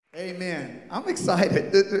Amen. I'm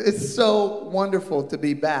excited. It's so wonderful to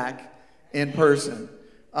be back in person.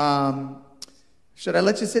 Should I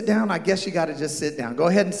let you sit down? I guess you got to just sit down. Go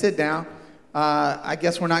ahead and sit down. I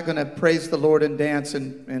guess we're not going to praise the Lord and dance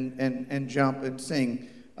and jump and sing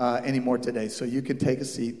anymore today. So you can take a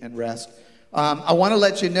seat and rest. I want to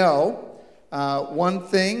let you know one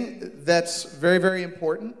thing that's very, very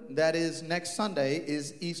important. That is next Sunday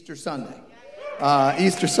is Easter Sunday.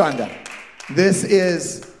 Easter Sunday. This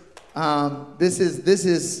is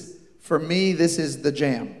for me. This is the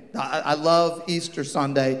jam. I love Easter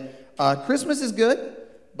Sunday. Christmas is good,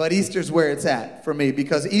 but Easter's where it's at for me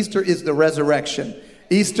because Easter is the resurrection.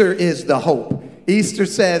 Easter is the hope. Easter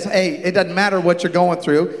says, hey, it doesn't matter what you're going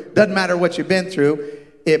through. Doesn't matter what you've been through.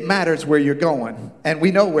 It matters where you're going. And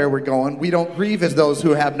we know where we're going. We don't grieve as those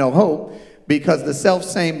who have no hope because the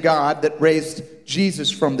self-same God that raised Jesus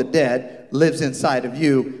from the dead lives inside of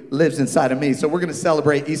you, lives inside of me. So we're going to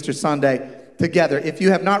celebrate Easter Sunday together. If you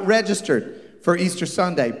have not registered for Easter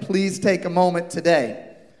Sunday, please take a moment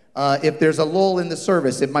today. If there's a lull in the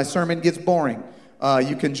service, if my sermon gets boring,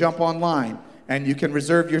 you can jump online and you can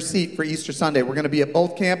reserve your seat for Easter Sunday. We're going to be at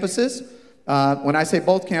both campuses. When I say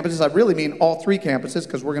both campuses, I really mean all three campuses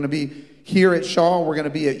because we're going to be here at Shaw, we're going to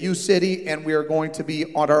be at U City, and we are going to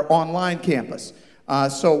be on our online campus.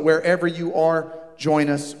 So wherever you are, join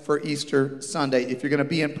us for Easter Sunday. If you're going to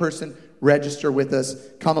be in person, register with us.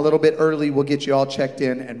 Come a little bit early. We'll get you all checked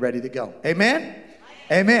in and ready to go. Amen?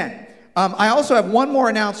 Amen. I also have one more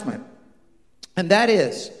announcement, and that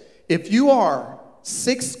is if you are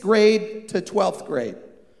 6th grade to 12th grade,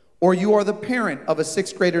 or you are the parent of a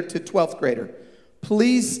 6th grader to 12th grader,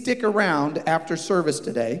 please stick around after service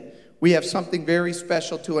today. We have something very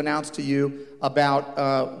special to announce to you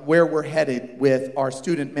about where we're headed with our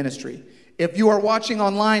student ministry. If you are watching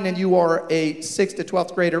online and you are a 6th to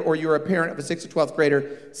 12th grader or you're a parent of a 6th to 12th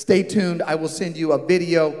grader, stay tuned. I will send you a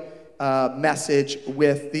video message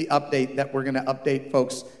with the update that we're going to update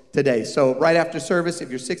folks today. So right after service, if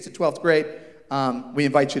you're 6th to 12th grade, we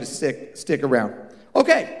invite you to stick around.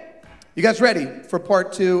 Okay, you guys ready for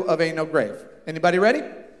part 2 of Ain't No Grave? Anybody ready?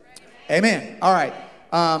 Amen. All right.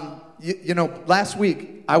 You know, last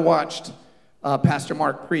week I watched Pastor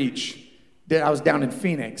Mark preach. I was down in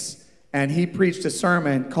Phoenix. And he preached a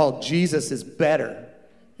sermon called Jesus is Better.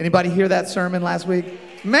 Anybody hear that sermon last week?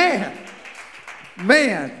 Man,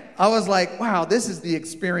 I was like, wow, this is the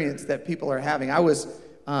experience that people are having. I was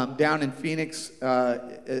down in Phoenix.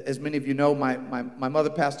 As many of you know, my mother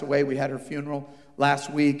passed away. We had her funeral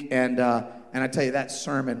last week. And I tell you, that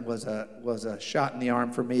sermon was a shot in the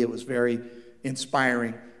arm for me. It was very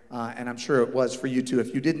inspiring. And I'm sure it was for you too.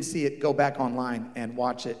 If you didn't see it, go back online and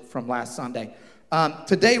watch it from last Sunday.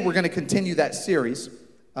 Today we're going to continue that series,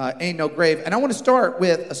 Ain't No Grave. And I want to start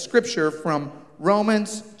with a scripture from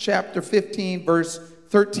Romans chapter 15, verse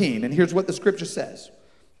 13. And here's what the scripture says.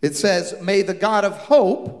 It says, may the God of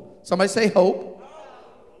hope, somebody say hope.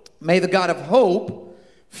 May the God of hope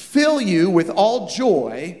fill you with all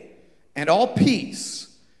joy and all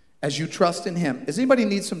peace as you trust in him. Does anybody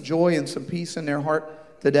need some joy and some peace in their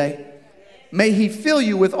heart today? May he fill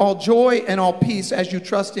you with all joy and all peace as you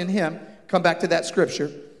trust in him. Come back to that scripture.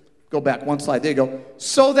 Go back one slide. There you go.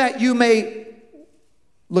 So that you may,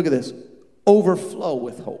 look at this, overflow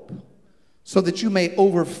with hope. So that you may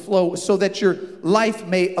overflow, so that your life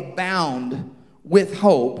may abound with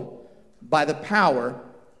hope by the power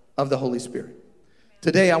of the Holy Spirit.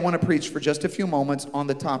 Today I want to preach for just a few moments on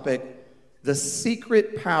the topic, the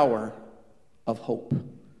secret power of hope.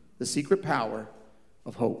 The secret power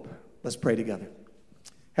of hope. Let's pray together.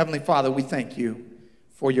 Heavenly Father, we thank you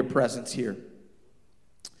for your presence here.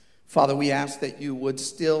 Father, we ask that you would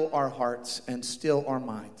still our hearts and still our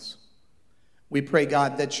minds. We pray,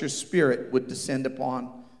 God, that your Spirit would descend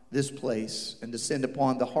upon this place and descend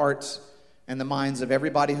upon the hearts and the minds of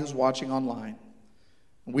everybody who's watching online.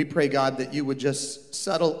 And we pray, God, that you would just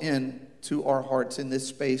settle in to our hearts in this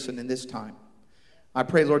space and in this time. I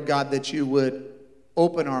pray, Lord God, that you would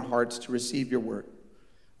open our hearts to receive your word.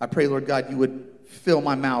 I pray, Lord God, you would fill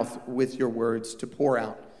my mouth with your words to pour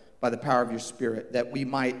out by the power of your Spirit, that we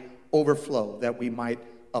might overflow, that we might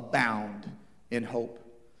abound in hope.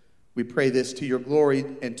 We pray this to your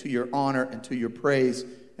glory and to your honor and to your praise.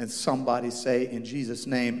 And somebody say in Jesus'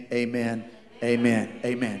 name, amen, amen,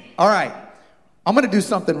 amen. All right, I'm going to do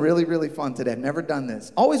something really, really fun today. I've never done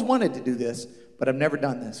this. Always wanted to do this, but I've never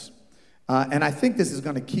done this. And I think this is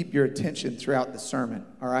going to keep your attention throughout the sermon,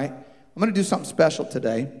 all right? I'm going to do something special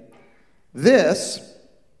today. This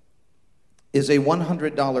is a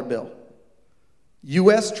 $100 bill.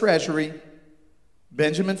 U.S. Treasury,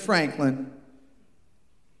 Benjamin Franklin,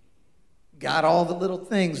 got all the little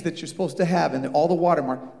things that you're supposed to have and all the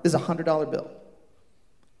watermark. This is a $100 bill.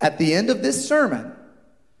 At the end of this sermon,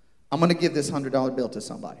 I'm going to give this $100 bill to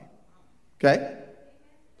somebody. Okay?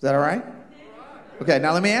 Is that all right? Okay,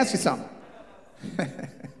 now let me ask you something.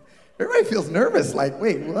 Everybody feels nervous, like,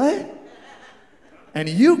 wait, what? And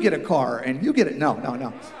you get a car, and you get it. No.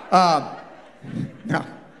 No.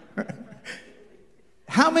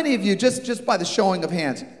 How many of you, just by the showing of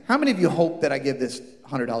hands, how many of you hope that I give this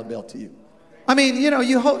 $100 bill to you? I mean,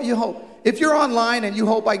 you hope. If you're online and you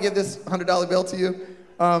hope I give this $100 bill to you,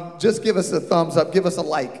 just give us a thumbs up, give us a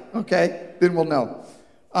like, okay? Then we'll know.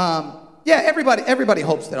 Yeah, everybody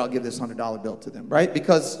hopes that I'll give this $100 bill to them, right?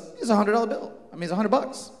 Because it's a $100 bill. I mean, it's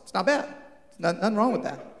 $100. It's not bad. Nothing wrong with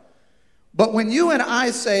that. But when you and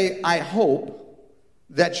I say, I hope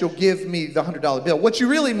that you'll give me the $100 bill, what you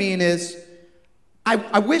really mean is,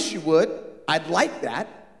 I wish you would. I'd like that.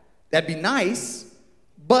 That'd be nice.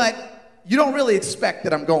 But you don't really expect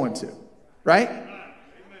that I'm going to, right?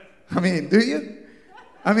 I mean, do you?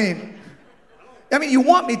 I mean, you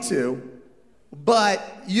want me to,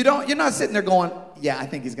 but you're not sitting there going, yeah, I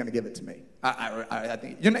think he's going to give it to me. I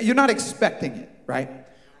think you're not expecting it, right?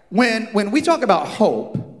 When we talk about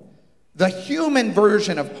hope, the human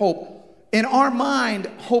version of hope, in our mind,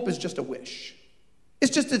 hope is just a wish.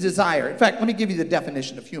 It's just a desire. In fact, let me give you the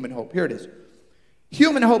definition of human hope. Here it is.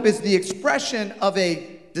 Human hope is the expression of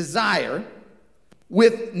a desire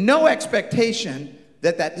with no expectation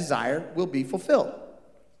that that desire will be fulfilled.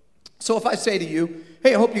 So if I say to you,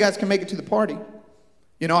 hey, I hope you guys can make it to the party.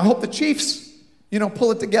 I hope the Chiefs,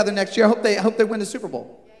 pull it together next year. I hope they win the Super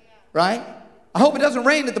Bowl. Right? I hope it doesn't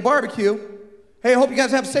rain at the barbecue. Hey, I hope you guys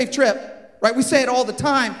have a safe trip. Right? We say it all the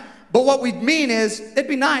time. But what we mean is, it'd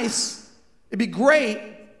be nice. It'd be great.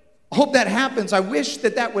 I hope that happens. I wish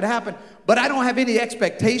that would happen. But I don't have any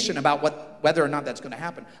expectation about whether or not that's going to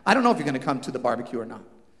happen. I don't know if you're going to come to the barbecue or not.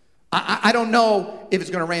 I don't know if it's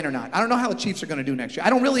going to rain or not. I don't know how the Chiefs are going to do next year. I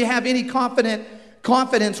don't really have any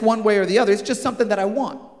confidence one way or the other. It's just something that I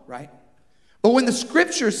want, right? But when the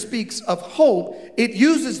scripture speaks of hope, it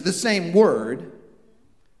uses the same word,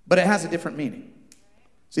 but it has a different meaning.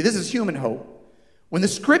 See, this is human hope. When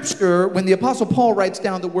the Apostle Paul writes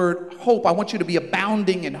down the word hope, I want you to be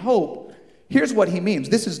abounding in hope. Here's what he means.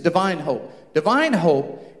 This is divine hope. Divine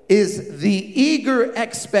hope is the eager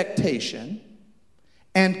expectation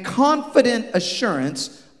and confident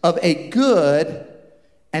assurance of a good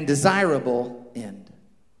and desirable end.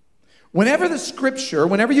 Whenever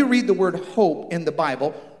you read the word hope in the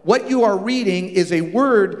Bible, what you are reading is a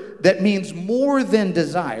word that means more than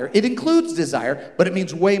desire. It includes desire, but it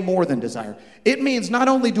means way more than desire. It means not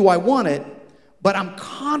only do I want it, but I'm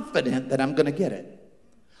confident that I'm going to get it.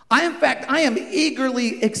 I am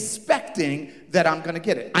eagerly expecting that I'm going to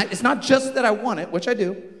get it. It's not just that I want it, which I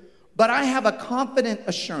do, but I have a confident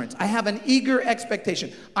assurance. I have an eager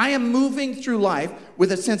expectation. I am moving through life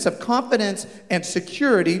with a sense of confidence and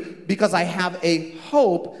security because I have a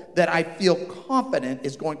hope that I feel confident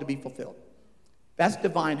is going to be fulfilled. That's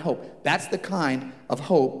divine hope. That's the kind of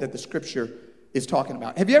hope that the scripture is talking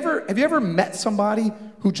about. Have you ever met somebody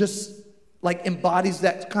who just embodies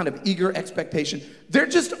that kind of eager expectation? They're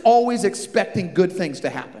just always expecting good things to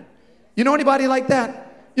happen. You know anybody like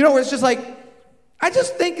that? Where it's just like, I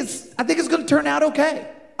think it's going to turn out okay.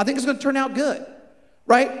 I think it's going to turn out good,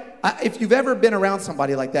 right? If you've ever been around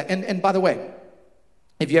somebody like that, and by the way,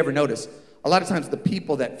 if you ever notice, a lot of times the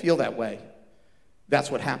people that feel that way, that's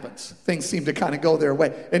what happens. Things seem to kind of go their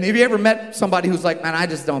way. And have you ever met somebody who's like, man, I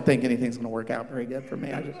just don't think anything's going to work out very good for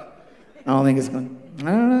me. I don't think it's going to,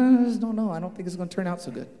 I just don't know. I don't think it's going to turn out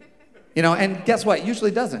so good. And guess what? It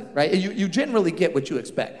usually doesn't, right? You generally get what you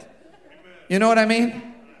expect. You know what I mean?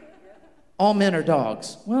 All men are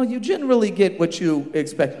dogs. Well, you generally get what you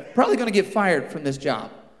expect. Probably going to get fired from this job.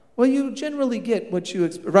 Well, you generally get what you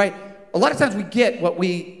expect, right? A lot of times we get what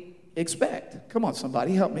we expect. Come on,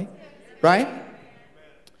 somebody, help me, right?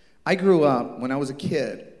 I grew up when I was a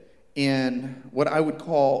kid in what I would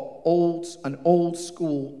call an old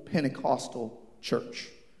school Pentecostal church.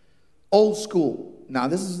 Old school. Now,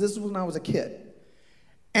 this is when I was a kid.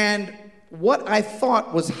 And what I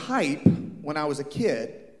thought was hype when I was a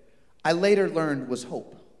kid, I later learned was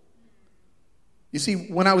hope. You see,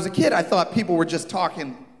 when I was a kid, I thought people were just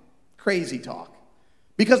talking crazy talk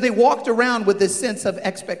because they walked around with this sense of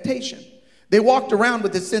expectation. They walked around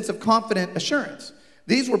with this sense of confident assurance.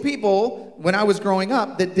 These were people, when I was growing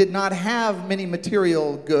up, that did not have many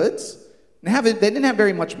material goods. They didn't have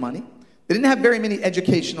very much money. They didn't have very many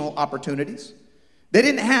educational opportunities. They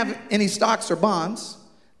didn't have any stocks or bonds.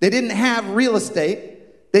 They didn't have real estate.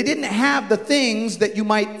 They didn't have the things that you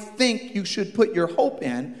might think you should put your hope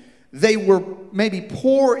in. They were maybe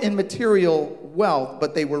poor in material wealth,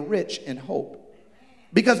 but they were rich in hope.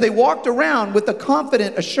 Because they walked around with the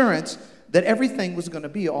confident assurance that everything was going to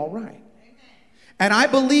be all right. And I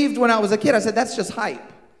believed when I was a kid, I said, that's just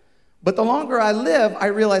hype. But the longer I live, I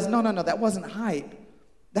realized, no, that wasn't hype.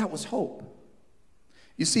 That was hope.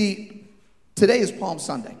 You see, today is Palm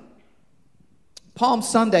Sunday. Palm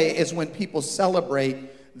Sunday is when people celebrate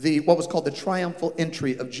what was called the triumphal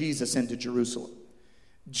entry of Jesus into Jerusalem.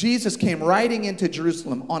 Jesus came riding into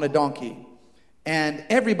Jerusalem on a donkey, and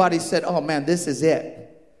everybody said, oh man, this is it.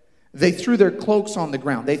 They threw their cloaks on the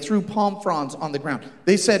ground. They threw palm fronds on the ground.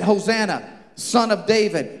 They said, Hosanna, Son of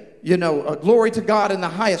David, glory to God in the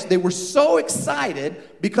highest. They were so excited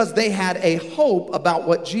because they had a hope about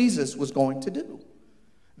what Jesus was going to do.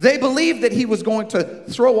 They believed that he was going to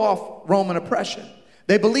throw off Roman oppression.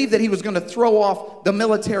 They believed that he was going to throw off the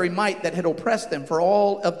military might that had oppressed them for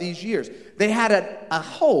all of these years. They had a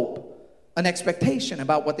hope, an expectation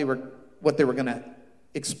about what they were going to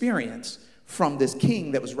experience from this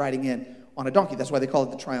king that was riding in on a donkey. That's why they call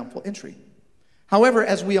it the triumphal entry. However,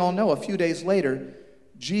 as we all know, a few days later,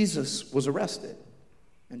 Jesus was arrested,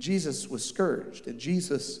 and Jesus was scourged, and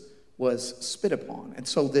Jesus was spit upon. And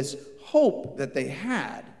so this hope that they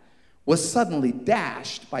had was suddenly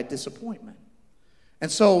dashed by disappointment.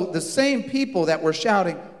 And so the same people that were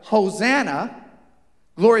shouting, Hosanna,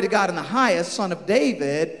 glory to God in the highest, Son of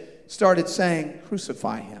David, started saying,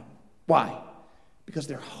 crucify him. Why? Because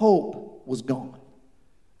their hope was gone.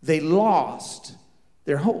 They lost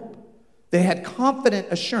their hope. They had confident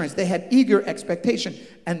assurance. They had eager expectation.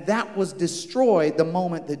 And that was destroyed the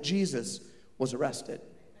moment that Jesus was arrested.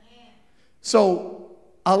 So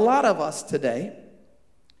a lot of us today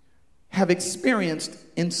have experienced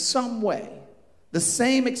in some way the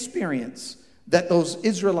same experience that those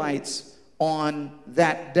Israelites on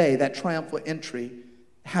that day, that triumphal entry,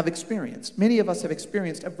 have experienced. Many of us have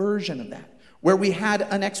experienced a version of that, where we had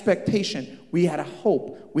an expectation, we had a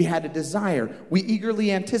hope, we had a desire, we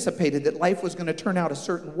eagerly anticipated that life was going to turn out a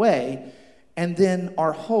certain way, and then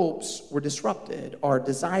our hopes were disrupted, our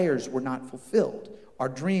desires were not fulfilled, our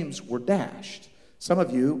dreams were dashed. Some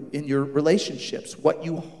of you, in your relationships, what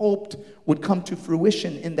you hoped would come to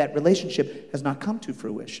fruition in that relationship has not come to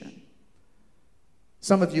fruition.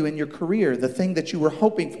 Some of you, in your career, the thing that you were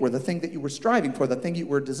hoping for, the thing that you were striving for, the thing you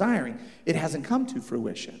were desiring, it hasn't come to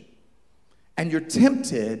fruition. And you're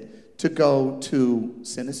tempted to go to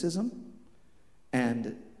cynicism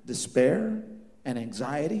and despair and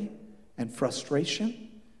anxiety and frustration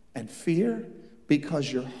and fear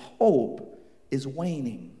because your hope is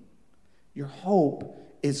waning. Your hope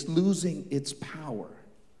is losing its power.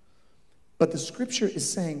 But the scripture is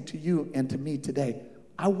saying to you and to me today,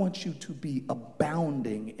 I want you to be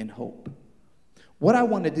abounding in hope. What I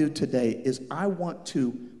want to do today is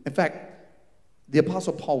in fact, the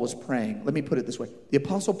Apostle Paul was praying. Let me put it this way. The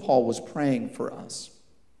Apostle Paul was praying for us.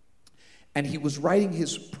 And he was writing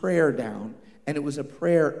his prayer down, and it was a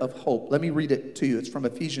prayer of hope. Let me read it to you. It's from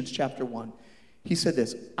Ephesians chapter 1. He said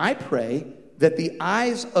this, I pray that the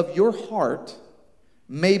eyes of your heart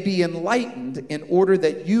may be enlightened in order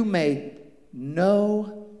that you may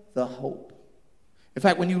know the hope. In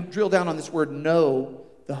fact, when you drill down on this word know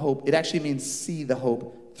the hope, it actually means see the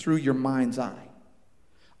hope through your mind's eye.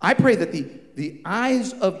 I pray that the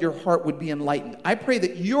eyes of your heart would be enlightened. I pray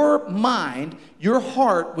that your mind, your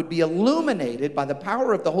heart would be illuminated by the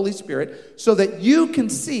power of the Holy Spirit so that you can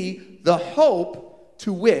see the hope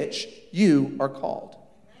to which you are called.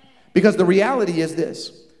 Because the reality is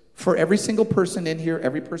this, for every single person in here,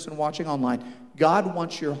 every person watching online, God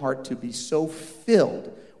wants your heart to be so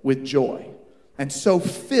filled with joy and so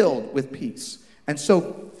filled with peace and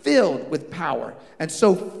so filled with power and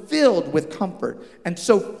so filled with comfort and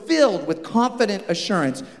so filled with confident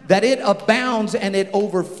assurance that it abounds and it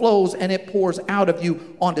overflows and it pours out of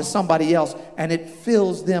you onto somebody else and it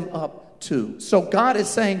fills them up too. So God is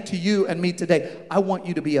saying to you and me today, I want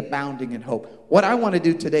you to be abounding in hope. What I want to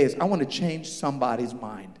do today is I want to change somebody's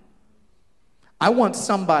mind. I want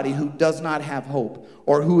somebody who does not have hope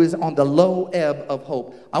or who is on the low ebb of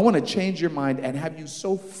hope. I want to change your mind and have you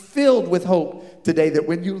so filled with hope today that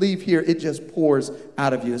when you leave here, it just pours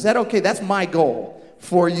out of you. Is that okay? That's my goal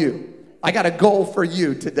for you. I got a goal for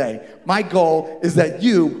you today. My goal is that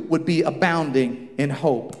you would be abounding in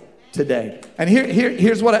hope today. And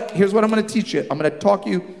here's what I'm going to teach you. I'm going to talk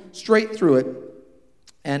you straight through it.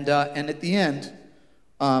 And at the end,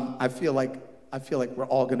 I feel like we're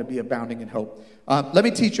all going to be abounding in hope. Let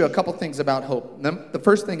me teach you a couple things about hope. The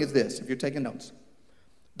first thing is this, if you're taking notes.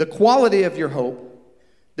 The quality of your hope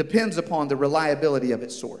depends upon the reliability of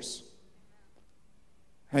its source.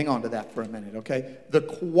 Hang on to that for a minute, okay? The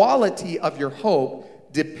quality of your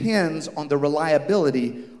hope depends on the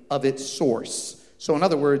reliability of its source. So in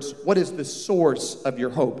other words, what is the source of your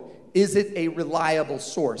hope? Is it a reliable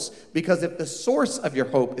source? Because if the source of your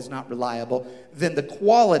hope is not reliable, then the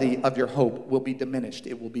quality of your hope will be diminished.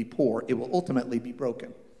 It will be poor. It will ultimately be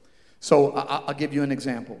broken. So I'll give you an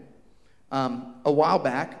example. A while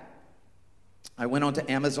back, I went onto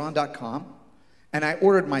Amazon.com and I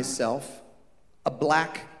ordered myself a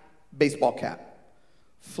black baseball cap.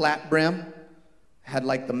 Flat brim, had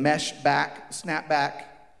like the mesh back, snap back,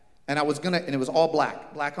 and it was all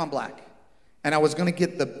black on black. And I was gonna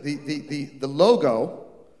get the logo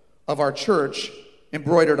of our church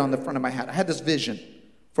embroidered on the front of my hat. I had this vision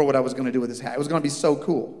for what I was gonna do with this hat. It was gonna be so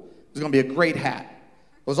cool. It was gonna be a great hat.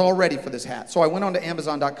 I was all ready for this hat. So I went on to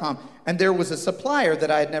Amazon.com, and there was a supplier that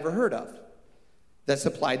I had never heard of that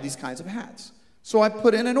supplied these kinds of hats. So I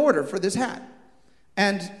put in an order for this hat.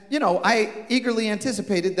 And, I eagerly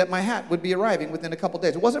anticipated that my hat would be arriving within a couple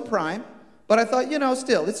days. It wasn't Prime, but I thought,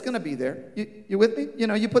 still, it's going to be there. You with me?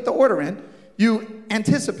 You put the order in. You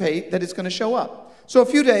anticipate that it's going to show up. So a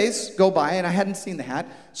few days go by, and I hadn't seen the hat.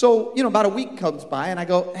 So, about a week comes by, and I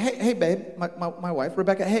go, hey, babe, my wife,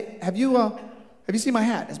 Rebecca, hey, have you seen my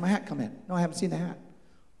hat? Has my hat come in? No, I haven't seen the hat.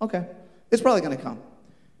 Okay. It's probably going to come.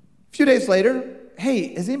 A few days later,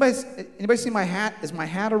 hey, has anybody seen my hat? Has my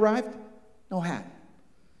hat arrived? No hat.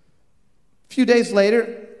 A few days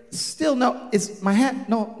later, still no. Is my hat?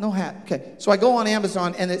 No hat. Okay. So I go on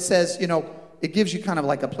Amazon, and it says, it gives you kind of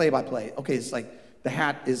like a play-by-play. Okay, it's like the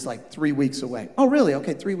hat is like 3 weeks away. Oh, really?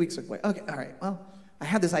 Okay, 3 weeks away. Okay, all right. Well, I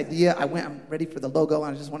had this idea. I'm ready for the logo,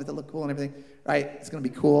 and I just wanted to look cool and everything. Right? It's going to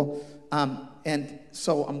be cool. And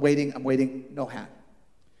so I'm waiting. No hat.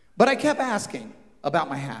 But I kept asking about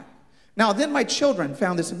my hat. Now, then my children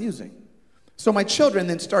found this amusing. So my children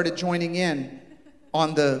then started joining in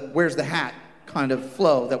on the where's the hat kind of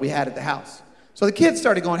flow that we had at the house. So the kids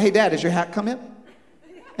started going, hey, Dad, does your hat come in?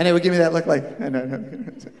 And they would give me that look like, no.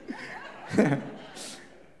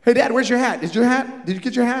 Hey, Dad, where's your hat? Is your hat? Did you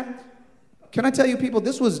get your hat? Can I tell you, people,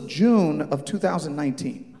 this was June of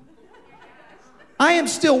 2019. I am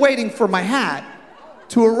still waiting for my hat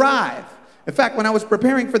to arrive. In fact, when I was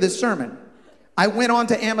preparing for this sermon, I went on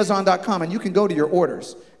to Amazon.com, and you can go to your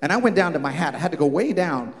orders. And I went down to my hat. I had to go way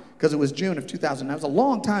down because it was June of 2000. That was a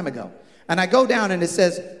long time ago. And I go down, and it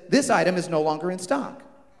says, this item is no longer in stock.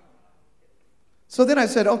 So then I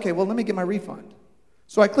said, okay, well, let me get my refund.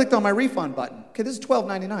 So I clicked on my refund button. Okay, this is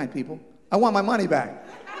 $12.99, people. I want my money back.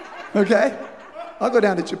 Okay? I'll go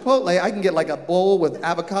down to Chipotle. I can get like a bowl with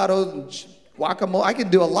avocados and guacamole. I can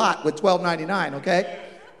do a lot with $12.99, okay?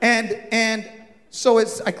 And so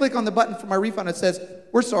I click on the button for my refund. It says,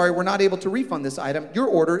 we're sorry, we're not able to refund this item. Your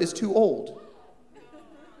order is too old.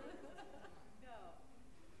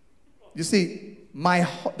 You see,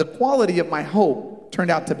 the quality of my hope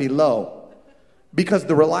turned out to be low because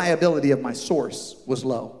the reliability of my source was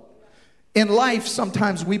low. In life,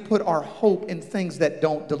 sometimes we put our hope in things that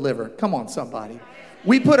don't deliver. Come on, somebody.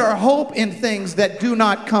 We put our hope in things that do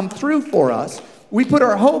not come through for us. We put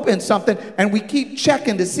our hope in something, and we keep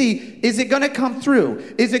checking to see, is it going to come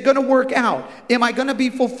through? Is it going to work out? Am I going to be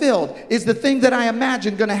fulfilled? Is the thing that I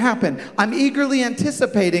imagine going to happen? I'm eagerly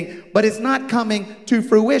anticipating, but it's not coming to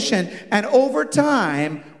fruition. And over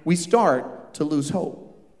time, we start to lose hope.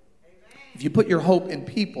 If you put your hope in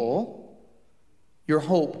people, your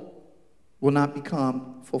hope will not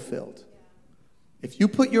become fulfilled. If you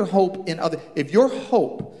put your hope in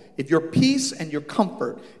if your peace and your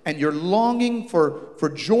comfort and your longing for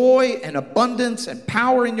joy and abundance and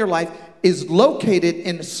power in your life is located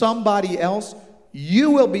in somebody else,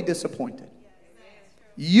 you will be disappointed.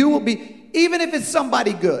 You will be, even if it's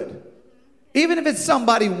somebody good, even if it's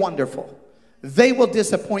somebody wonderful, they will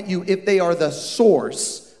disappoint you if they are the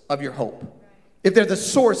source of your hope. If they're the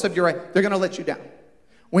source of your, they're going to let you down.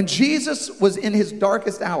 When Jesus was in his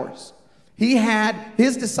darkest hours, he had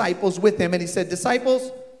his disciples with him, and he said,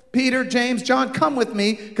 disciples, Peter, James, John, come with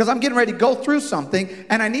me because I'm getting ready to go through something,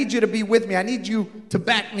 and I need you to be with me. I need you to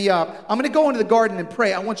back me up. I'm going to go into the garden and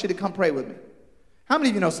pray. I want you to come pray with me. How many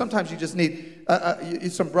of you know sometimes you just need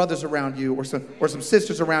some brothers around you or some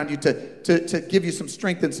sisters around you to give you some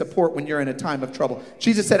strength and support when you're in a time of trouble?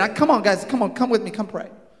 Jesus said, come on, guys, come with me, come pray.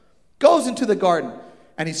 Goes into the garden,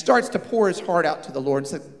 and he starts to pour his heart out to the Lord and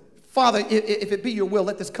said, Father, if it be your will,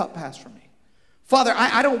 let this cup pass from me. Father,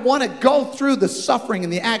 I don't want to go through the suffering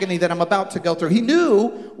and the agony that I'm about to go through. He knew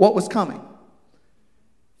what was coming.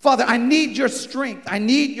 Father, I need your strength. I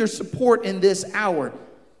need your support in this hour.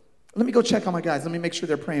 Let me go check on my guys. Let me make sure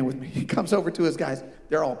they're praying with me. He comes over to his guys.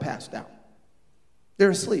 They're all passed out. They're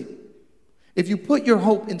asleep. If you put your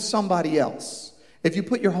hope in somebody else,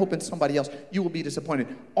 you will be disappointed.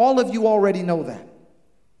 All of you already know that.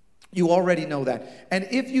 You already know that. And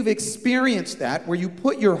if you've experienced that, where you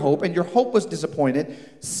put your hope and your hope was disappointed,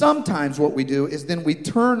 sometimes what we do is then we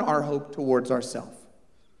turn our hope towards ourselves.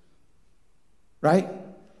 Right?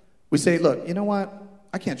 We say, look, you know what?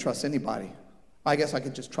 I can't trust anybody. I guess I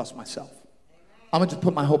could just trust myself. I'm going to just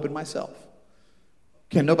put my hope in myself.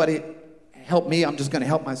 Can nobody help me? I'm just going to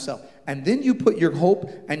help myself. And then you put your hope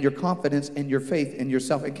and your confidence and your faith in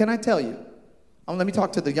yourself. And can I tell you, let me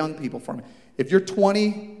talk to the young people for a minute. If you're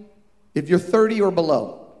 20, if you're 30 or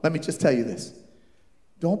below, let me just tell you this.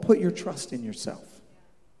 Don't put your trust in yourself.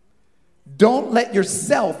 Don't let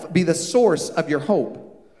yourself be the source of your hope.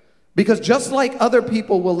 Because just like other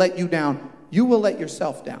people will let you down, you will let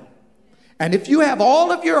yourself down. And if you have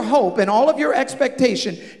all of your hope and all of your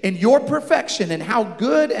expectation in your perfection and how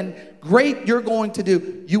good and great you're going to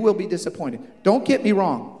do, you will be disappointed. Don't get me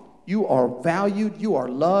wrong. You are valued, you are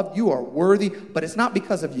loved, you are worthy, but it's not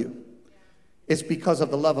because of you. It's because of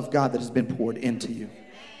the love of God that has been poured into you.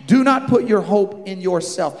 Do not put your hope in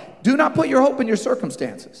yourself. Do not put your hope in your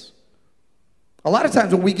circumstances. A lot of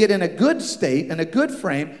times when we get in a good state and a good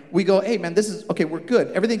frame, we go, hey man, this is, okay, we're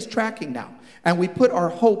good. Everything's tracking now. And we put our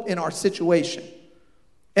hope in our situation.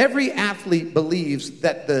 Every athlete believes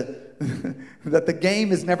that that the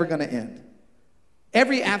game is never going to end.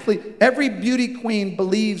 Every athlete, every beauty queen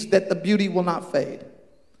believes that the beauty will not fade.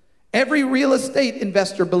 Every real estate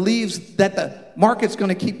investor believes that the market's going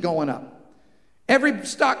to keep going up. Every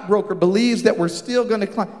stockbroker believes that we're still going to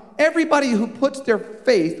climb. Everybody who puts their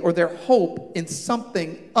faith or their hope in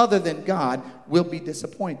something other than God will be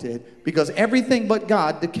disappointed, because everything but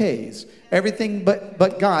God decays. Everything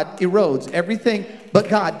but God erodes. Everything but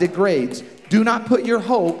God degrades. Do not put your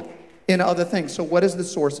hope in other things. So what is the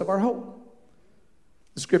source of our hope?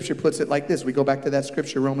 The scripture puts it like this. We go back to that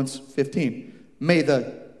scripture, Romans 15. May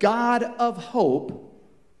the God of hope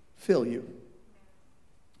fill you.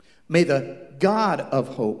 May the God of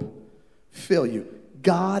hope fill you.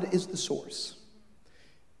 God is the source.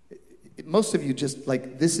 Most of you just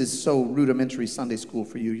like, this is so rudimentary Sunday school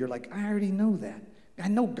for you. You're like, I already know that. I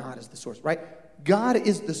know God is the source, right? God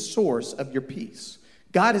is the source of your peace.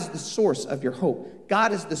 God is the source of your hope.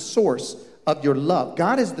 God is the source of your love.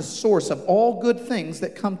 God is the source of all good things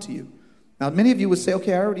that come to you. Now, many of you would say,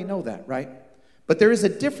 okay, I already know that, right? But there is a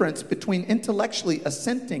difference between intellectually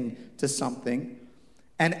assenting to something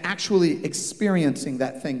and actually experiencing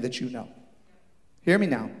that thing that you know. Hear me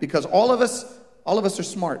now, because all of us are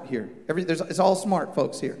smart here. It's all smart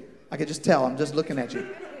folks here. I can just tell. I'm just looking at you.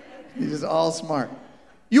 You're just all smart.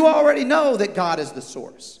 You already know that God is the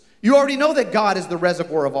source. You already know that God is the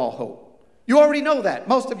reservoir of all hope. You already know that.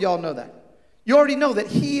 Most of y'all know that. You already know that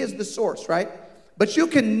He is the source, right? But you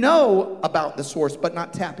can know about the source, but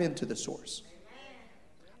not tap into the source.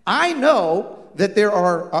 I know that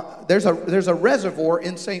there's a reservoir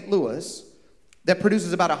in St. Louis that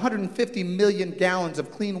produces about 150 million gallons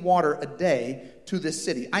of clean water a day to this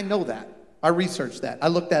city. I know that. I researched that. I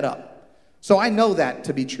looked that up. So I know that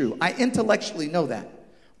to be true. I intellectually know that.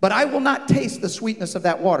 But I will not taste the sweetness of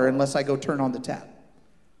that water unless I go turn on the tap.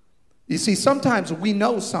 You see, sometimes we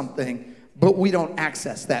know something, but we don't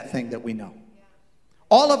access that thing that we know.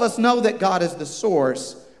 All of us know that God is the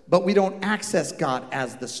source, but we don't access God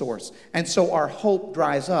as the source. And so our hope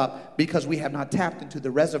dries up because we have not tapped into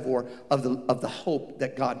the reservoir of the hope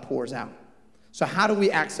that God pours out. So how do we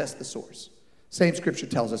access the source? Same scripture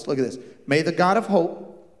tells us. Look at this. May the God of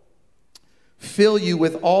hope fill you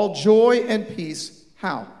with all joy and peace.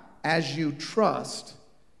 How? As you trust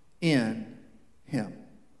in Him.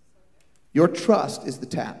 Your trust is the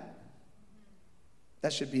tap.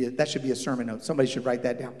 That should be a sermon note. Somebody should write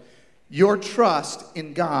that down. Your trust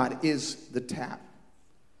in God is the tap.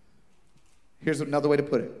 Here's another way to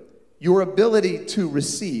put it. Your ability to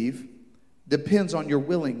receive depends on your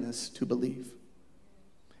willingness to believe.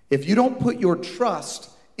 If you don't put your trust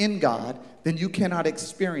in God, then you cannot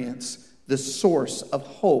experience the source of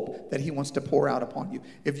hope that He wants to pour out upon you.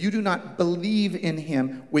 If you do not believe in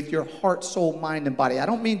Him with your heart, soul, mind, and body, I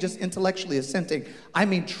don't mean just intellectually assenting. I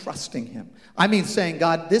mean trusting Him. I mean saying,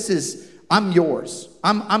 God, I'm yours.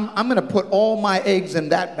 I'm going to put all my eggs in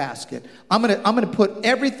that basket. I'm going to put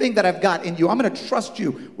everything that I've got in you. I'm going to trust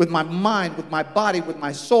you with my mind, with my body, with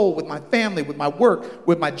my soul, with my family, with my work,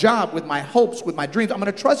 with my job, with my hopes, with my dreams. I'm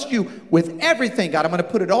going to trust you with everything, God. I'm going to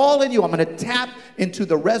put it all in you. I'm going to tap into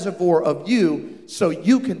the reservoir of you so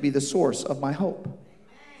you can be the source of my hope.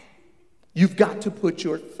 You've got to put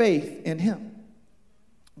your faith in Him.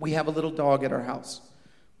 We have a little dog at our house.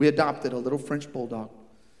 We adopted a little French bulldog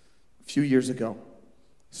a few years ago.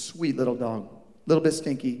 Sweet little dog. A little bit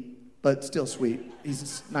stinky, but still sweet.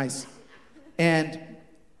 He's nice. And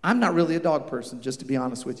I'm not really a dog person, just to be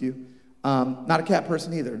honest with you. Not a cat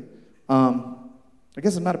person either. I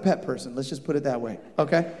guess I'm not a pet person. Let's just put it that way,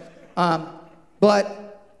 okay?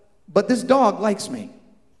 But this dog likes me.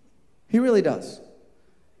 He really does.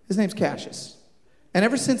 His name's Cassius. And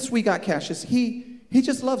ever since we got Cassius, he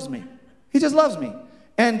just loves me. He just loves me.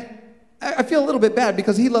 And I feel a little bit bad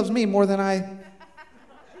because he loves me more than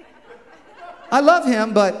I love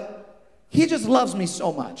him, but he just loves me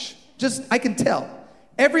so much. Just, I can tell.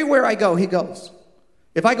 Everywhere I go, he goes.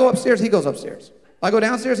 If I go upstairs, he goes upstairs. If I go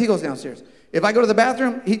downstairs, he goes downstairs. If I go to the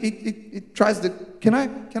bathroom, he tries to, can I,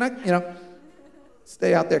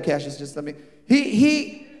 stay out there, Cassius, just let me.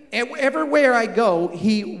 Everywhere I go,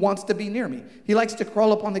 he wants to be near me. He likes to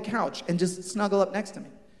crawl up on the couch and just snuggle up next to me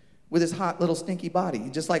with his hot little stinky body. He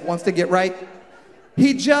just wants to get right.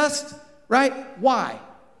 Why?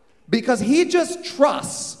 Because he just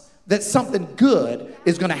trusts that something good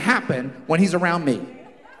is going to happen when he's around me.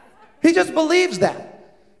 He just believes that.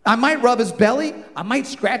 I might rub his belly. I might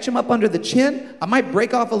scratch him up under the chin. I might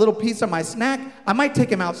break off a little piece of my snack. I might take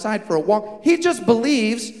him outside for a walk. He just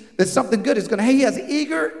believes that something good is going to happen. He has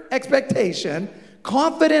eager expectation,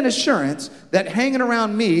 confident assurance that hanging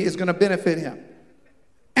around me is going to benefit him.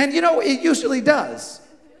 And it usually does.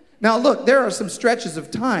 Now look, there are some stretches of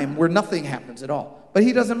time where nothing happens at all. But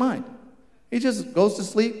he doesn't mind. He just goes to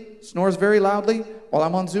sleep, snores very loudly while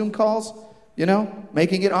I'm on Zoom calls.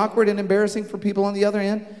 Making it awkward and embarrassing for people on the other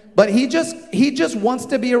end. But he just wants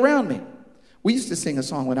to be around me. We used to sing a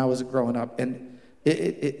song when I was growing up, and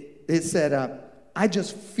it said, I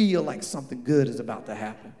just feel like something good is about to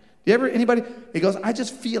happen. Anybody? He goes, I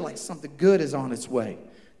just feel like something good is on its way.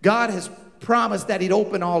 God has promised that he'd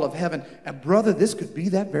open all of heaven. And brother, this could be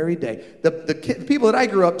that very day. The people that I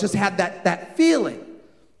grew up just had that feeling,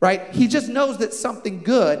 right? He just knows that something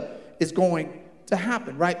good is going to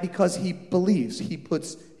happen, right? Because he believes, he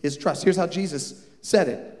puts his trust. Here's how Jesus said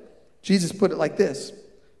it. Jesus put it like this.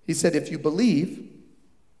 He said, if you believe,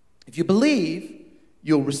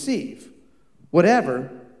 you'll receive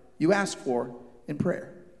whatever you ask for in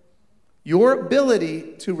prayer. Your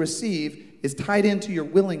ability to receive is tied into your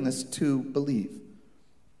willingness to believe.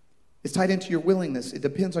 It's tied into your willingness. It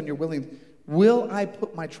depends on your willingness. Will I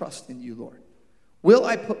put my trust in you, Lord? Will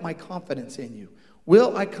I put my confidence in you?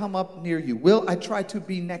 Will I come up near you? Will I try to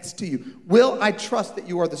be next to you? Will I trust that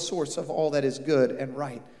you are the source of all that is good and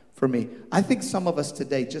right for me? I think some of us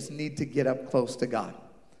today just need to get up close to God.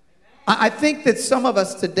 I think that some of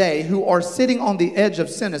us today who are sitting on the edge of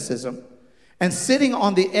cynicism and sitting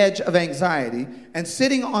on the edge of anxiety and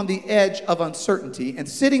sitting on the edge of uncertainty and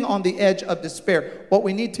sitting on the edge of despair, what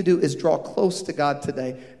we need to do is draw close to God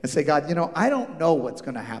today and say, God, I don't know what's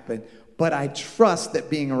going to happen, but I trust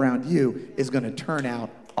that being around you is going to turn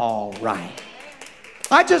out all right.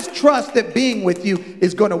 I just trust that being with you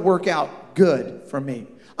is going to work out good for me.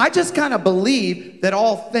 I just kind of believe that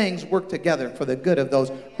all things work together for the good of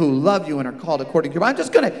those who love you and are called according to you. I'm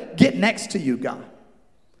just going to get next to you, God.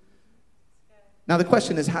 Now the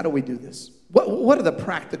question is, how do we do this? What are the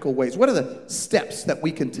practical ways? What are the steps that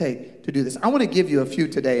we can take to do this? I want to give you a few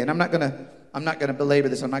today, and I'm not going to belabor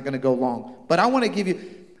this. I'm not going to go long, but I want to give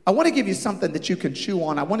you something that you can chew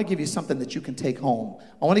on. I want to give you something that you can take home.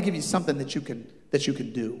 I want to give you something that you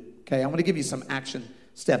can do. Okay, I want to give you some action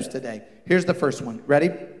steps today. Here's the first one. Ready?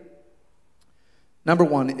 Number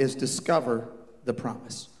one is discover the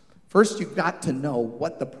promise. First, you've got to know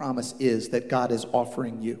what the promise is that God is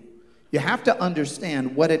offering you. You have to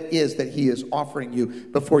understand what it is that he is offering you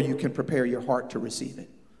before you can prepare your heart to receive it.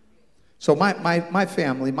 So my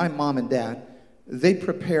family, my mom and dad, they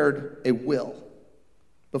prepared a will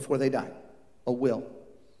before they died. A will.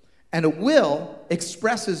 And a will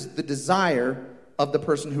expresses the desire of the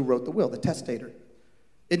person who wrote the will, the testator.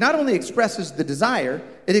 It not only expresses the desire,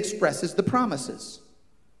 it expresses the promises.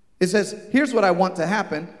 It says, here's what I want to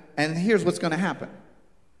happen, and here's what's going to happen.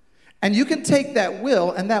 And you can take that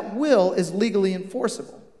will, and that will is legally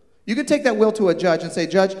enforceable. You can take that will to a judge and say,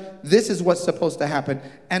 Judge, this is what's supposed to happen.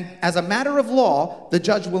 And as a matter of law, the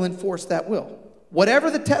judge will enforce that will. Whatever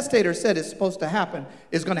the testator said is supposed to happen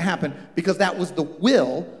is going to happen because that was the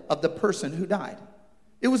will of the person who died.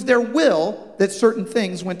 It was their will that certain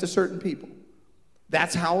things went to certain people.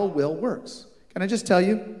 That's how a will works. Can I just tell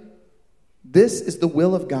you, this is the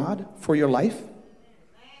will of God for your life?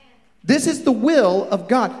 This is the will of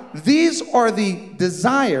God. These are the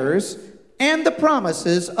desires and the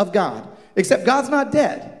promises of God. Except God's not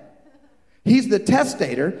dead. He's the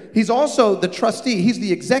testator. He's also the trustee. He's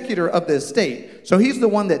the executor of the estate. So he's the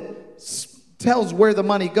one that tells where the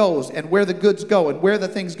money goes and where the goods go and where the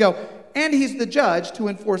things go. And he's the judge to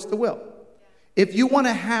enforce the will. If you want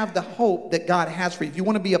to have the hope that God has for you, if you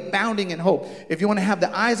want to be abounding in hope, if you want to have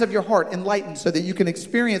the eyes of your heart enlightened so that you can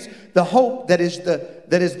experience the hope that is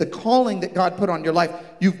the calling that God put on your life,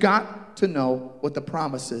 you've got to know what the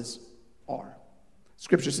promises are.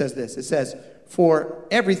 Scripture says this. It says, for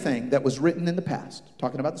everything that was written in the past,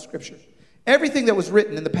 talking about the Scripture, everything that was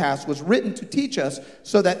written in the past was written to teach us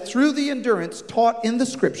so that through the endurance taught in the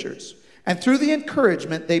Scriptures and through the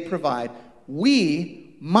encouragement they provide,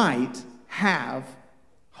 we might have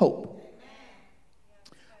hope.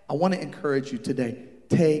 I want to encourage you today,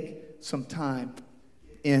 take some time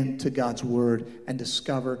into God's word and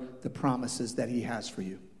discover the promises that he has for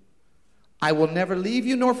you. I will never leave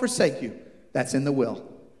you nor forsake you. That's in the will.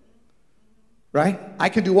 Right? I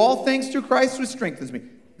can do all things through Christ who strengthens me.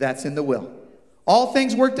 That's in the will. All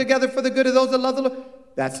things work together for the good of those that love the Lord.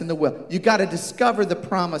 That's in the will. You got to discover the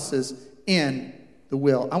promises in the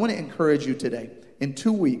will. I want to encourage you today. In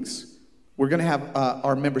 2 weeks, we're going to have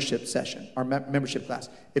our membership session, our membership class.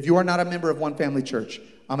 If you are not a member of One Family Church,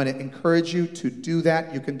 I'm going to encourage you to do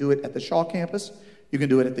that. You can do it at the Shaw campus. You can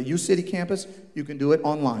do it at the U-City campus. You can do it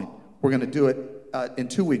online. We're going to do it in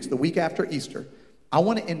 2 weeks, the week after Easter. I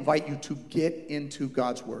want to invite you to get into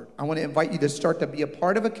God's Word. I want to invite you to start to be a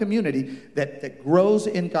part of a community that grows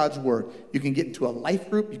in God's Word. You can get into a life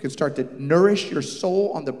group. You can start to nourish your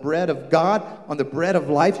soul on the bread of God, on the bread of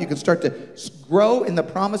life. You can start to grow in the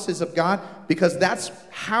promises of God, because that's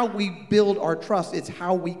how we build our trust. It's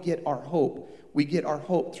how we get our hope. We get our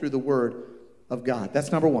hope through the Word of God.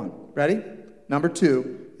 That's number one. Ready? Number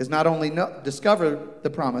two is not only discover the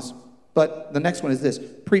promise, but the next one is this: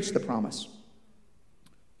 preach the promise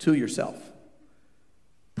to yourself.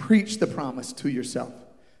 Preach the promise to yourself.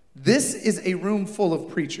 This is a room full of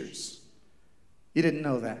preachers. You didn't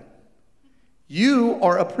know that. You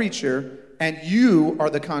are a preacher, and you are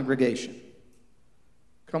the congregation.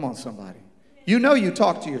 Come on, somebody. You know you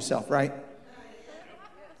talk to yourself, right?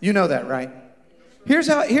 You know that, right? Here's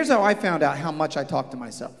how I found out how much I talk to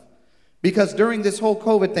myself. Because during this whole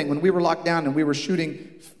COVID thing, when we were locked down and we were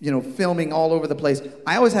shooting, filming all over the place,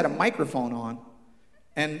 I always had a microphone on.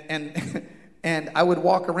 And I would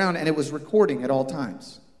walk around, and it was recording at all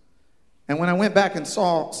times. And when I went back and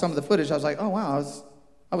saw some of the footage, I was like, oh, wow,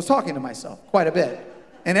 I was talking to myself quite a bit.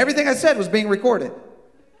 And everything I said was being recorded.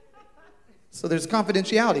 So there's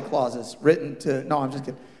confidentiality clauses written to... No, I'm just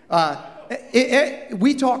kidding.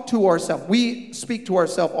 We talk to ourselves. We speak to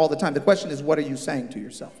ourselves all the time. The question is, what are you saying to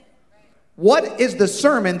yourself? What is the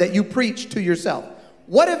sermon that you preach to yourself?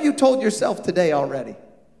 What have you told yourself today already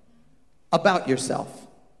about yourself?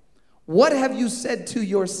 What have you said to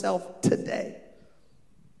yourself today?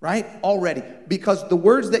 Right? Already. Because the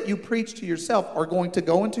words that you preach to yourself are going to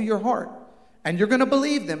go into your heart. And you're going to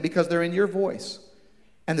believe them because they're in your voice.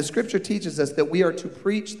 And the scripture teaches us that we are to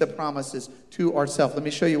preach the promises to ourselves. Let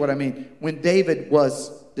me show you what I mean. When David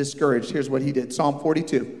was discouraged, here's what he did. Psalm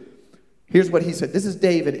 42. Here's what he said. This is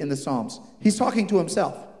David in the Psalms. He's talking to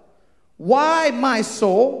himself. Why, my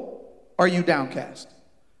soul, are you downcast?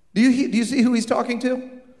 Do you see who he's talking to?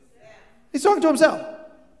 He's talking to himself.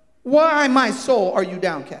 Why, my soul, are you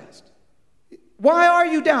downcast? Why are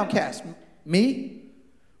you downcast? Me?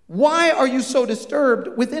 Why are you so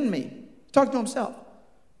disturbed within me? He's talking to himself.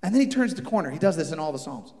 And then he turns the corner. He does this in all the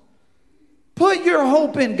Psalms. Put your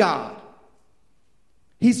hope in God.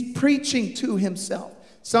 He's preaching to himself.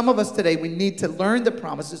 Some of us today, we need to learn the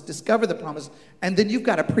promises, discover the promises, and then you've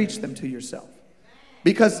got to preach them to yourself.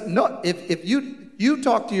 Because if you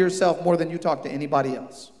talk to yourself more than you talk to anybody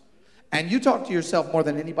else, and you talk to yourself more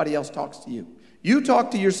than anybody else talks to you. You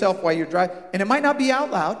talk to yourself while you're driving, and it might not be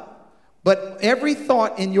out loud, but every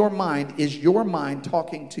thought in your mind is your mind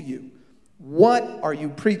talking to you. What are you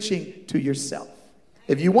preaching to yourself?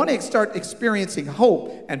 If you want to start experiencing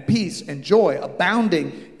hope and peace and joy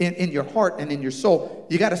abounding in your heart and in your soul,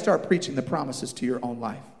 you got to start preaching the promises to your own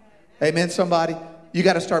life. Amen, somebody? You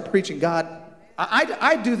got to start preaching. God,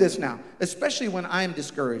 I do this now, especially when I'm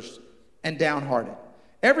discouraged and downhearted.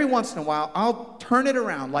 Every once in a while, I'll turn it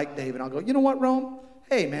around like David. I'll go, you know what, Rome?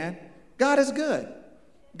 Hey, man, God is good.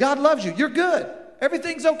 God loves you. You're good.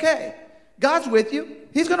 Everything's okay. God's with you.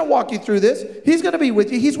 He's going to walk you through this. He's going to be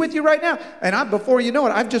with you. He's with you right now. And before you know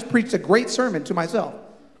it, I've just preached a great sermon to myself.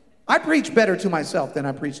 I preach better to myself than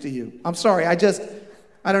I preach to you. I'm sorry. I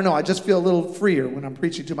don't know. I just feel a little freer when I'm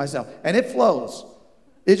preaching to myself. And it flows.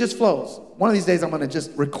 It just flows. One of these days, I'm going to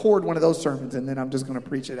just record one of those sermons, and then I'm just going to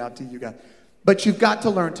preach it out to you guys. But you've got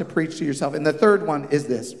to learn to preach to yourself. And the third one is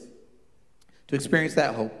this. To experience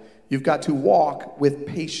that hope, you've got to walk with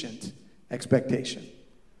patient expectation.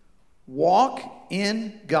 Walk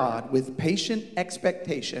in God with patient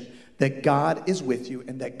expectation that God is with you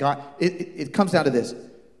and that God, it comes down to this.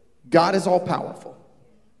 God is all powerful.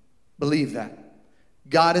 Believe that.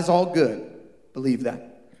 God is all good. Believe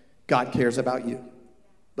that. God cares about you.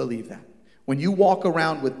 Believe that. When you walk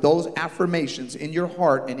around with those affirmations in your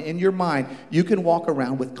heart and in your mind, you can walk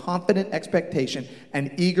around with confident expectation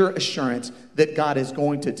and eager assurance that God is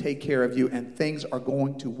going to take care of you and things are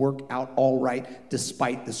going to work out all right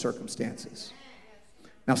despite the circumstances.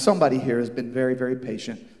 Now, somebody here has been very, very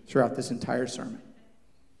patient throughout this entire sermon.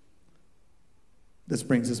 This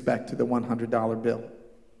brings us back to the $100 bill.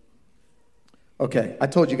 Okay, I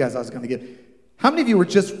told you guys I was going to give. How many of you were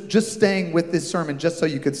just staying with this sermon just so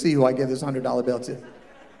you could see who I gave this $100 bill to?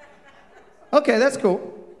 Okay, that's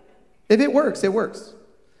cool. If it works, it works.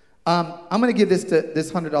 I'm going to give this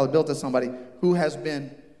 $100 bill to somebody who has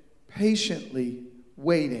been patiently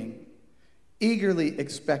waiting, eagerly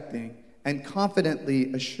expecting, and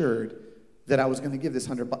confidently assured that I was going to give this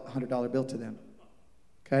 $100 bill to them.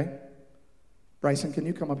 Okay? Bryson, can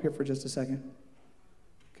you come up here for just a second?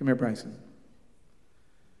 Come here, Bryson.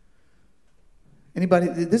 Anybody?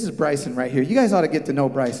 This is Bryson right here. You guys ought to get to know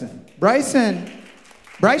Bryson. Bryson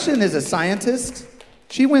is a scientist.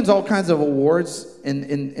 She wins all kinds of awards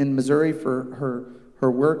in Missouri for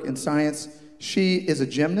her work in science. She is a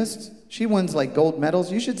gymnast. She wins like gold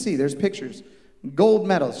medals. You should see. There's pictures. Gold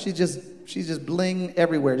medals. She's just bling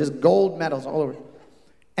everywhere. Just gold medals all over.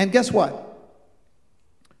 And guess what?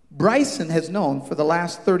 Bryson has known for the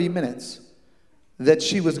last 30 minutes that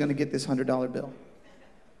she was going to get this $100 bill.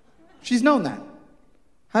 She's known that.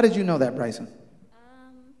 How did you know that, Bryson?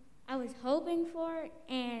 I was hoping for it,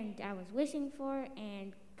 and I was wishing for it,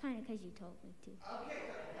 and kind of because you told me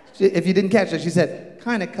to. If you didn't catch it, she said,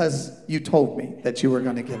 kind of because you told me that you were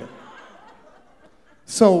going to give it.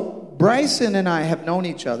 So Bryson and I have known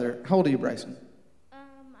each other. How old are you, Bryson?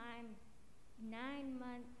 I'm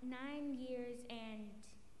 9 years and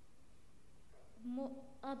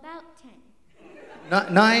about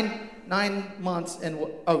 10. 9 months and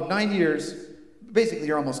 9 years. Basically,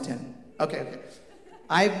 you're almost 10. Okay.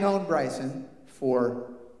 I've known Bryson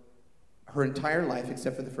for her entire life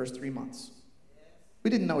except for the first 3 months. We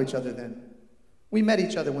didn't know each other then. We met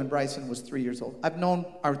each other when Bryson was 3 years old.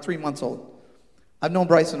 3 months old. I've known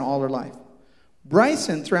Bryson all her life.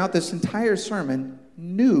 Bryson, throughout this entire sermon,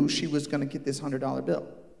 knew she was going to get this $100 bill.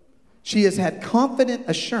 She has had confident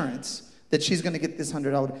assurance that she's going to get this $100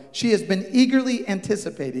 bill. She has been eagerly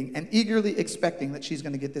anticipating and eagerly expecting that she's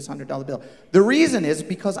going to get this $100 bill. The reason is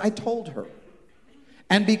because I told her.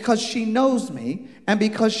 And because she knows me, and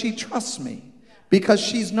because she trusts me. Because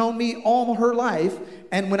she's known me all her life,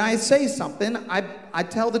 and when I say something, I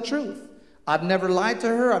tell the truth. I've never lied to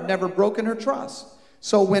her. I've never broken her trust.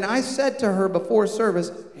 So when I said to her before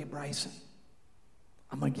service, hey, Bryson,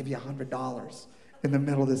 I'm going to give you $100 in the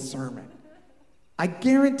middle of this sermon. I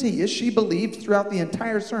guarantee you she believed throughout the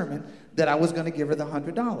entire sermon that I was going to give her the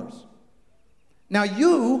 $100. Now,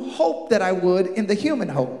 you hoped that I would in the human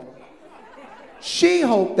hope. She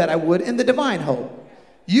hoped that I would in the divine hope.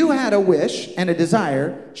 You had a wish and a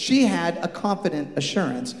desire. She had a confident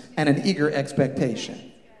assurance and an eager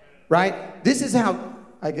expectation. Right? This is how,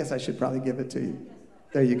 I guess I should probably give it to you.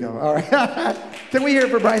 There you go. All right. Can we hear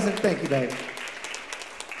it for Bryson? Thank you, babe.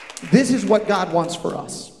 This is what God wants for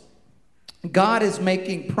us. God is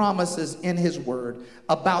making promises in his word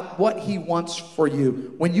about what he wants for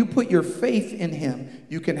you. When you put your faith in him,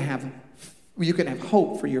 you can have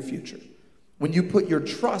hope for your future. When you put your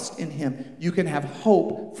trust in him, you can have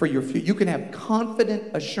hope for your future. You can have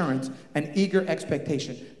confident assurance and eager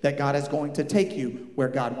expectation that God is going to take you where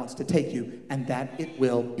God wants to take you, and that it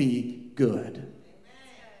will be good.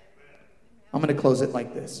 I'm going to close it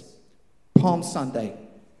like this. Palm Sunday.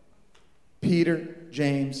 Peter,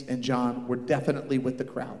 James, and John were definitely with the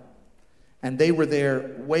crowd. And they were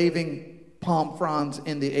there waving palm fronds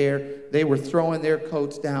in the air. They were throwing their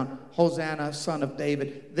coats down. Hosanna, son of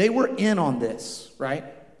David. They were in on this, right?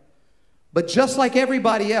 But just like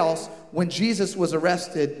everybody else, when Jesus was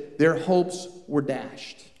arrested, their hopes were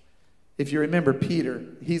dashed. If you remember Peter,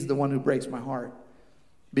 he's the one who breaks my heart.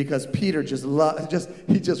 Because Peter just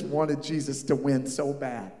wanted Jesus to win so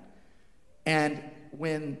bad. And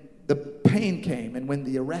when the pain came, and when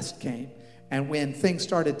the arrest came, and when things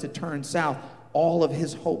started to turn south, all of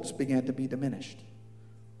his hopes began to be diminished.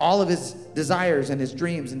 All of his desires and his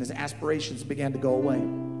dreams and his aspirations began to go away.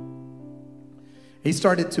 He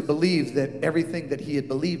started to believe that everything that he had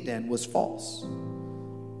believed in was false.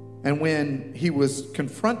 And when he was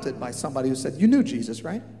confronted by somebody who said, you knew Jesus,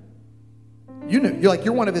 right? You knew.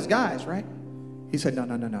 You're one of his guys, right? He said, no,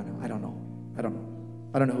 I don't know.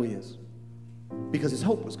 I don't know who he is. Because his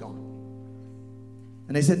hope was gone.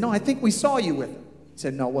 And they said, no, I think we saw you with him. He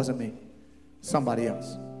said, no, it wasn't me. Somebody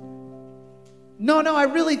else. No, I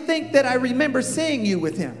really think that I remember seeing you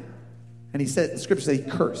with him. And he said, the scripture says he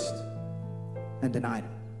cursed and denied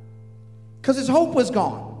him. Because his hope was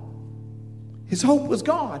gone. His hope was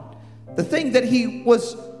gone. The thing that he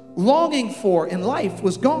was longing for in life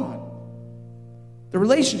was gone. The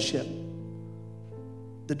relationship,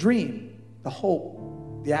 the dream, the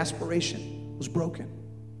hope, the aspiration was broken.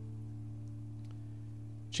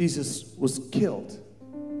 Jesus was killed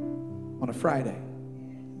on a Friday.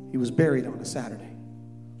 He was buried on a Saturday.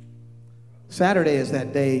 Saturday is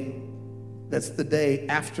that day, that's the day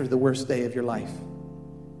after the worst day of your life,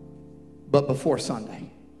 but before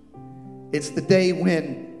Sunday. It's the day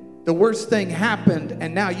when the worst thing happened,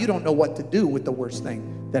 and now you don't know what to do with the worst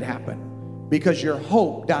thing that happened because your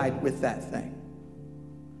hope died with that thing.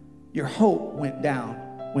 Your hope went down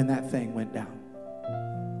when that thing went down.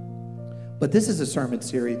 But this is a sermon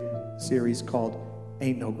series called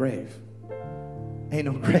Ain't No Grave. Ain't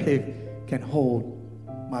no grave can hold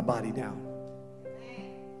my body down.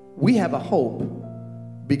 We have a hope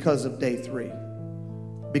because of day 3,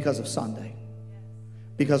 because of Sunday.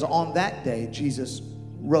 Because on that day, Jesus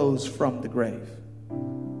rose from the grave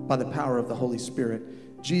by the power of the Holy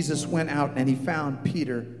Spirit. Jesus went out and he found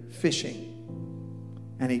Peter fishing.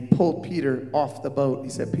 And he pulled Peter off the boat. He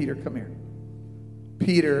said, Peter, come here.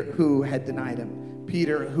 Peter, who had denied him.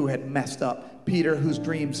 Peter, who had messed up. Peter, whose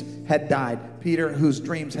dreams had died. Peter, whose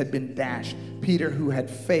dreams had been dashed. Peter, who had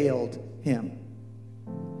failed him.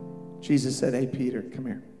 Jesus said, hey, Peter, come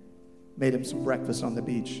here. Made him some breakfast on the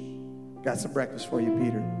beach. Got some breakfast for you,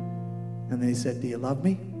 Peter. And then he said, do you love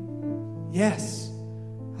me? Yes,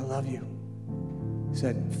 I love you. He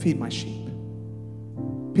said, feed my sheep.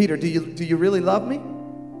 Peter, do you really love me?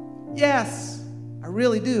 Yes, I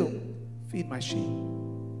really do. Feed my sheep.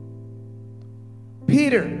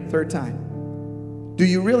 Peter, third time. Do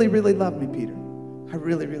you really, really love me, Peter? I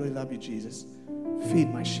really, really love you, Jesus. Feed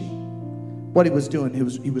my sheep. What he was doing,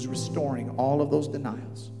 he was restoring all of those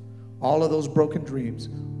denials, all of those broken dreams,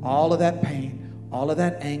 all of that pain, all of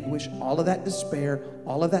that anguish, all of that despair,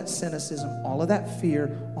 all of that cynicism, all of that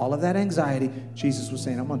fear, all of that anxiety. Jesus was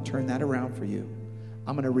saying, I'm going to turn that around for you.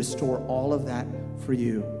 I'm going to restore all of that for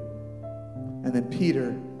you. And then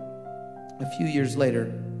Peter, a few years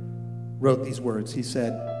later, wrote these words. He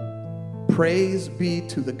said, praise be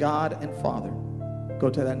to the God and Father. Go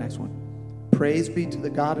to that next one. Praise be to the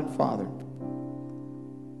God and Father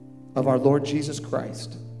of our Lord Jesus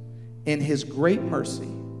Christ. In his great mercy,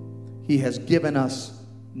 he has given us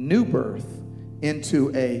new birth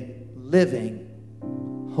into a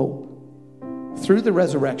living hope through the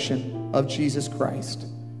resurrection of Jesus Christ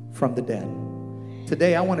from the dead.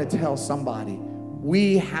 Today, I want to tell somebody,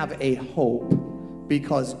 we have a hope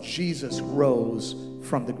because Jesus rose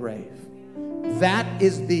from the grave. That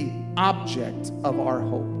is the object of our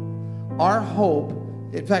hope. Our hope,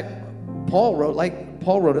 in fact, Paul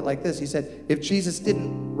wrote it like this. He said, if Jesus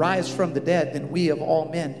didn't rise from the dead, then we of all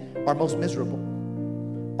men are most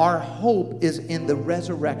miserable. Our hope is in the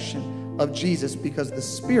resurrection of Jesus because the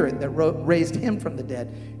Spirit that raised him from the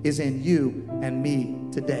dead is in you and me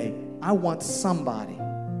today. I want somebody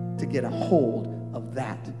to get a hold of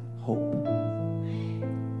that hope.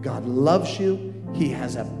 God loves you. He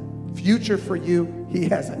has a future for you. He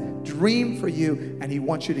has a dream for you, and he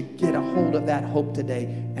wants you to get a hold of that hope today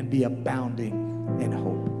and be abounding in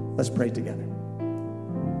hope. Let's pray together.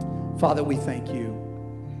 Father, we thank you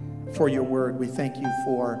for your word. We thank you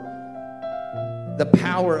for the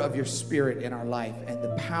power of your Spirit in our life and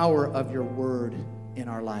the power of your word in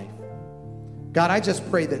our life. God, I just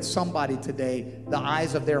pray that somebody today, the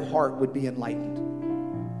eyes of their heart would be enlightened.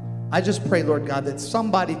 I just pray, Lord God, that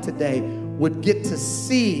somebody today would get to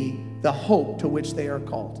see the hope to which they are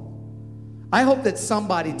called. I hope that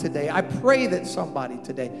somebody today, I pray that somebody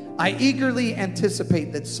today, I eagerly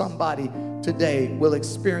anticipate that somebody today will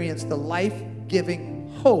experience the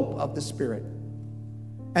life-giving hope of the Spirit.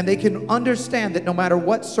 And they can understand that no matter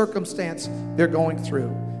what circumstance they're going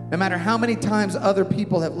through, no matter how many times other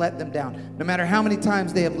people have let them down, no matter how many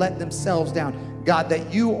times they have let themselves down, God,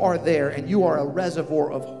 that you are there and you are a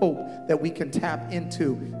reservoir of hope that we can tap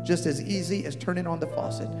into just as easy as turning on the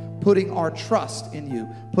faucet, putting our trust in you,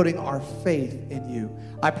 putting our faith in you.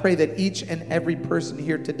 I pray that each and every person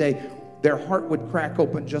here today, their heart would crack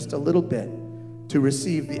open just a little bit to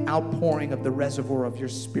receive the outpouring of the reservoir of your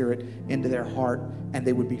Spirit into their heart, and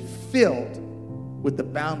they would be filled with the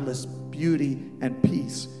boundless beauty and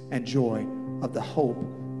peace and joy of the hope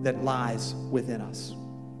that lies within us.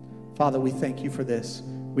 Father, we thank you for this.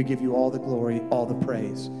 We give you all the glory, all the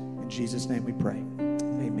praise. In Jesus' name we pray.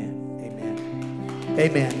 Amen. Amen.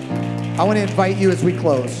 Amen. I want to invite you as we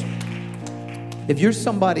close. If you're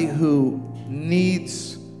somebody who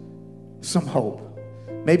needs some hope,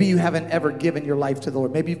 maybe you haven't ever given your life to the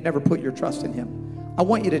Lord, maybe you've never put your trust in him, I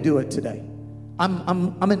want you to do it today.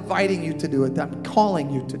 I'm inviting you to do it. I'm calling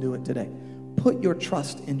you to do it today. Put your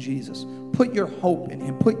trust in Jesus. Put your hope in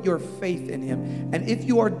him. Put your faith in him. And if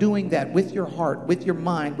you are doing that with your heart, with your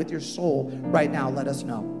mind, with your soul right now, let us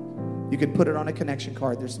know. You can put it on a connection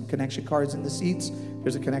card. There's some connection cards in the seats.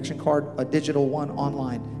 There's a connection card, a digital one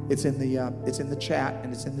online. It's in the chat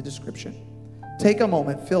and it's in the description. Take a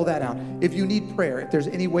moment, fill that out. If you need prayer, if there's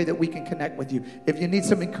any way that we can connect with you, if you need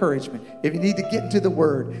some encouragement, if you need to get into the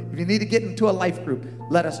Word, if you need to get into a life group,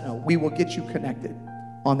 let us know. We will get you connected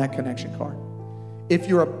on that connection card. If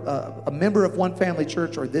you're a member of One Family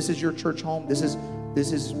Church, or this is your church home, this is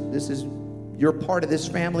you're part of this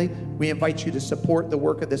family, we invite you to support the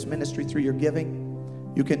work of this ministry through your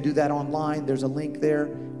giving. You can do that online. There's a link there.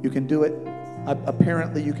 You can do it.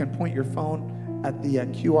 Apparently, you can point your phone at the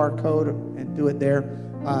QR code and do it there.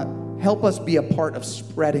 Help us be a part of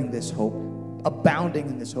spreading this hope, abounding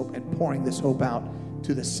in this hope, and pouring this hope out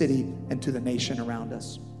to the city and to the nation around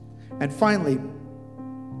us. And finally,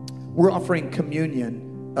 we're offering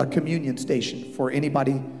communion, a communion station for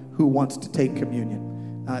anybody who wants to take communion.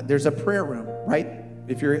 There's a prayer room, right?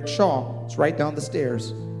 If you're at Shaw, it's right down the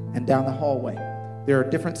stairs and down the hallway. There are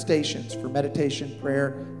different stations for meditation,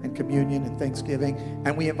 prayer, and communion and Thanksgiving.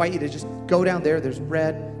 And we invite you to just go down there. There's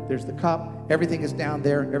bread, there's the cup. Everything is down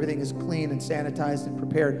there. Everything is clean and sanitized and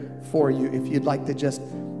prepared for you if you'd like to just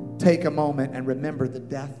take a moment and remember the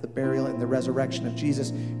death, the burial, and the resurrection of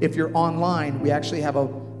Jesus. If you're online, we actually have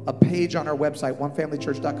a page on our website,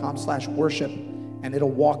 onefamilychurch.com/worship, and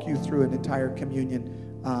it'll walk you through an entire communion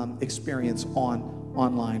experience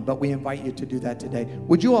online. But we invite you to do that today.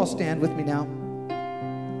 Would you all stand with me now?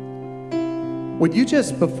 Would you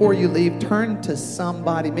just, before you leave, turn to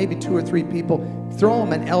somebody, maybe 2 or 3 people, throw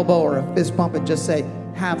them an elbow or a fist bump and just say,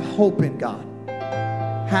 have hope in God.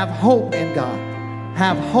 Have hope in God.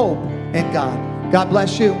 Have hope in God. God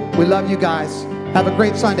bless you. We love you guys. Have a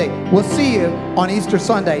great Sunday. We'll see you on Easter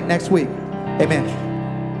Sunday next week. Amen.